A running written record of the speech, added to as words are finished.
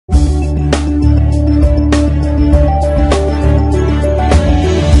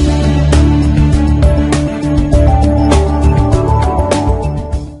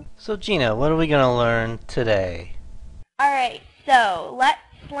Gina, what are we going to learn today? Alright, so let's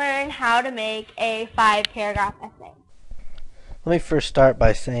learn how to make a 5-paragraph essay. Let me first start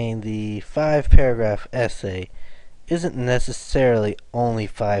by saying the 5-paragraph essay isn't necessarily only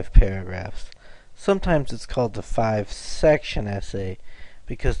 5 paragraphs. Sometimes it's called the 5-section essay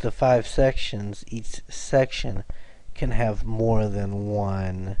because the 5 sections, each section can have more than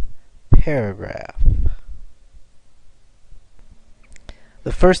one paragraph.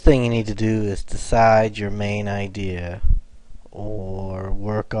 The first thing you need to do is decide your main idea or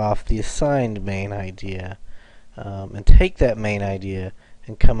work off the assigned main idea. And take that main idea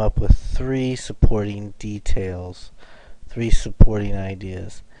and come up with 3 supporting details, 3 supporting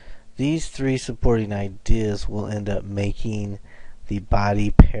ideas. These 3 supporting ideas will end up making the body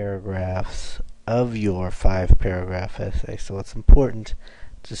paragraphs of your 5-paragraph essay. So it's important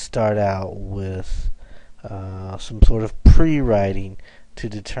to start out with some sort of pre-writing to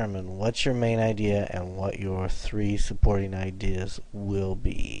determine what's your main idea and what your 3 supporting ideas will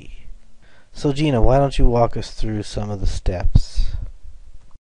be. So Gina, why don't you walk us through some of the steps?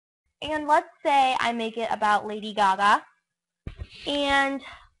 And let's say I make it about Lady Gaga. And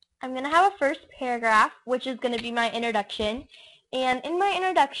I'm going to have a first paragraph, which is going to be my introduction. And in my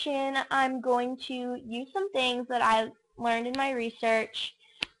introduction, I'm going to use some things that I learned in my research,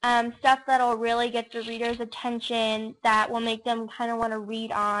 stuff that will really get the reader's attention, that will make them kind of want to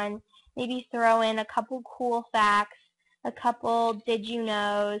read on. Maybe throw in a couple cool facts, a couple did you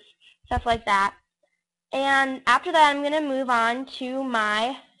knows, stuff like that. And after that, I'm going to move on to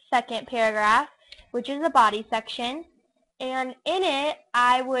my second paragraph, which is the body section. And in it,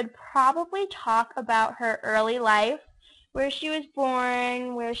 I would probably talk about her early life, where she was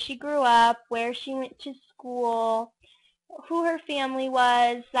born, where she grew up, where she went to school, who her family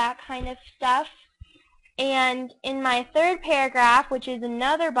was, that kind of stuff. And in my third paragraph, which is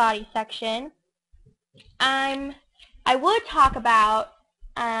another body section, I would talk about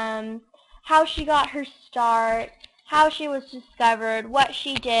how she got her start, how she was discovered, what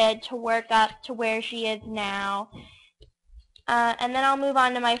she did to work up to where she is now. And then I'll move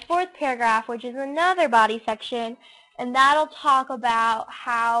on to my fourth paragraph, which is another body section, and that'll talk about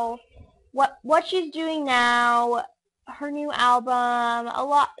what she's doing now, her new album, a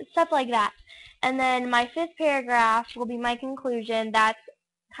lot stuff like that. And then my fifth paragraph will be my conclusion. That's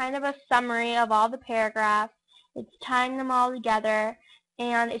kind of a summary of all the paragraphs. It's tying them all together,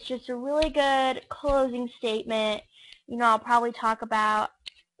 and it's just a really good closing statement. You know, I'll probably talk about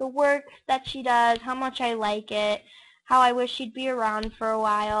the work that she does, how much I like it, how I wish she'd be around for a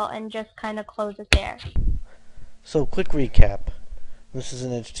while, and just kind of close it there. So, quick recap. This is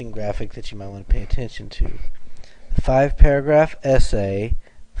an interesting graphic that you might want to pay attention to. The 5-paragraph essay,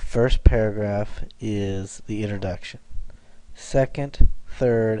 the first paragraph is the introduction. Second,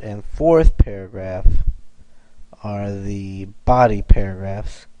 third, and fourth paragraph are the body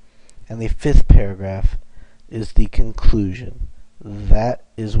paragraphs, and the fifth paragraph is the conclusion. That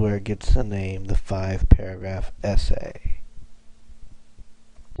is where it gets the name, the 5-paragraph essay.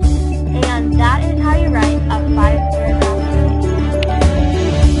 And that is how